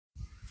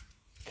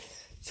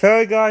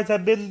Sorry guys,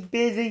 I've been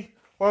busy.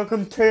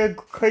 Welcome to the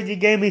Crazy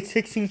Gaming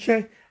 16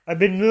 show. I've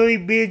been really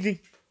busy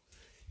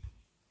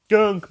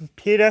doing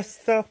computer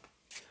stuff.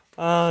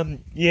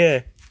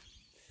 Yeah.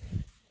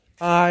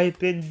 I've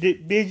been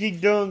busy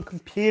doing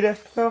computer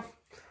stuff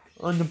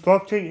on the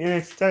blockchain, and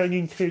it's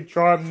starting to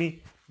drive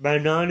me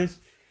bananas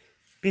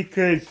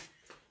because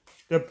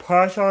the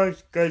price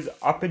always goes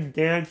up and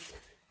down,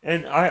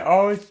 and I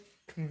always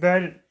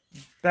convert it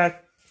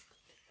back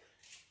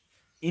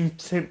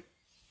into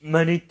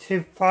money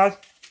too fast.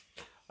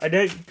 I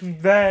don't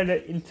convert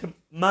it into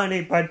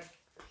money, but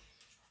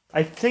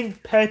I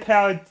think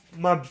PayPal is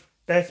my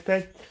best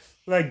bet,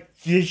 like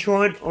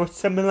Utreon or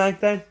something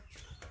like that.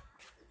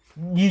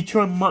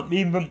 Utreon might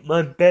be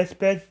my best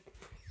bet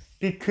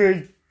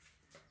because,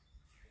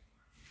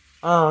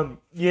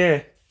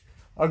 yeah,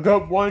 I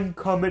got one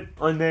comment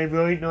on there,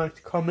 really nice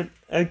comment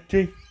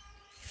actually.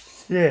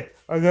 Yeah,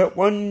 I got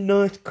one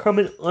nice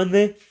comment on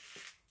there,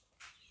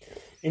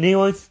 and he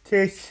wants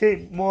to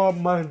see more of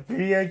my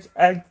videos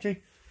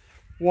actually.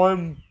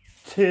 1,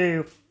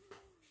 2,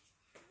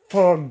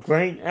 4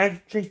 great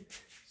actually.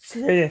 So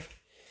yeah,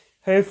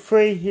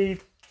 hopefully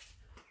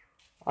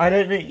I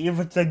don't know if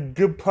it's a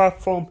good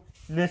platform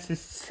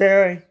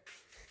necessarily,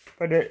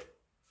 but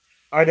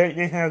I don't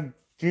know how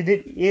good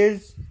it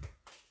is.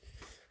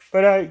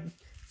 But I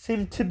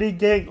seem to be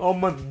getting all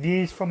my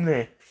views from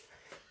there,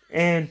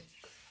 and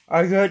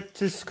I got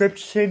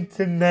subscriptions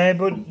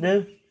enabled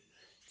now,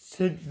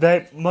 so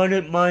they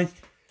monetize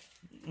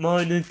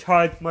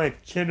my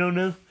channel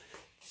now.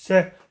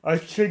 So I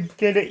should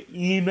get an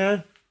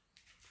email.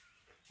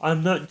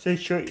 I'm not so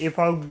sure if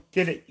I'll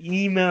get an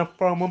email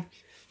from them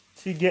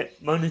to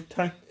get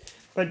monetized,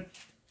 but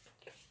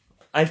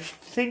I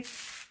think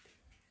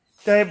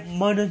they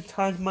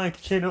monetize my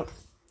channel,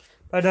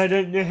 but I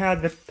don't know how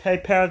the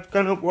PayPal's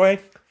gonna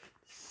work.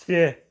 So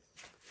yeah,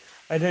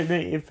 I don't know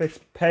if it's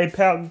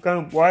PayPal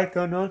gonna work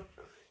or not.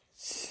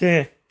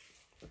 So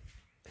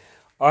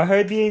I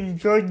hope you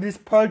enjoyed this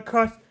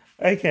podcast.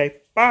 Okay,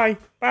 bye.